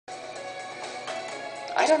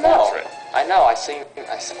I don't know. portrait. I know.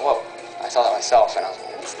 Whoa! I saw that myself, and I was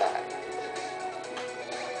like, "What's that?"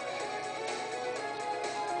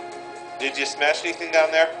 Did you smash anything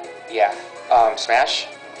down there? Yeah. Smash.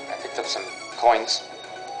 I picked up some coins.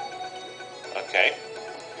 Okay.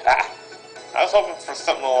 Ah. I was hoping for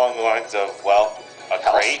something along the lines of, well, a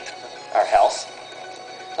Health. crate. Or health.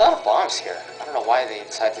 A lot of bombs here. I don't know why they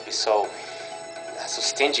decided to be so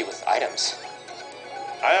stingy with items.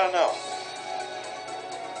 I don't know.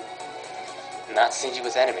 Not stingy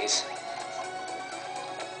with enemies.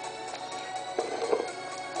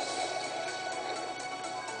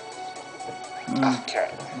 Ah,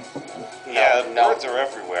 carrot. Yeah, the birds are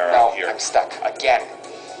everywhere out here. I'm stuck again.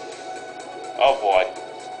 Oh boy.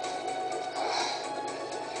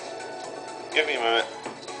 Give me a minute.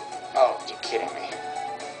 Oh, you're kidding me.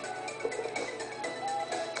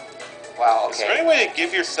 Wow, okay. Is there any way to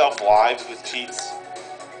give yourself lives with cheats?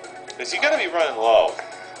 Because you're going to be running low.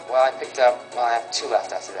 Well, I have 2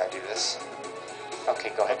 left after I do this.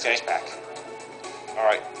 Okay, go ahead, switch back.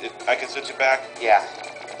 Alright, I can switch it back? Yeah.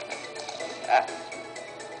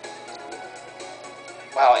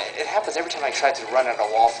 Wow, it happens every time I try to run at a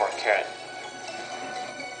wall for a carrot.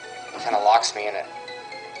 It kind of locks me in it.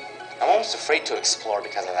 I'm almost afraid to explore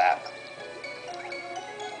because of that.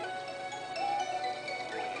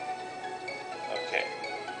 Okay.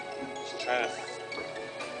 Just trying to...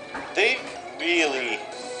 They really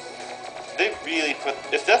put...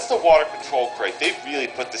 If that's the water control crate, they really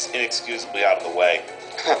put this inexcusably out of the way.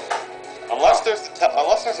 Unless there's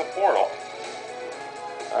a portal.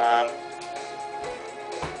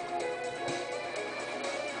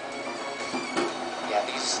 Yeah,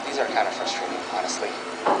 these are kind of frustrating, honestly.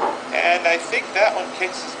 And I think that one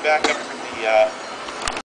kicks us back up to the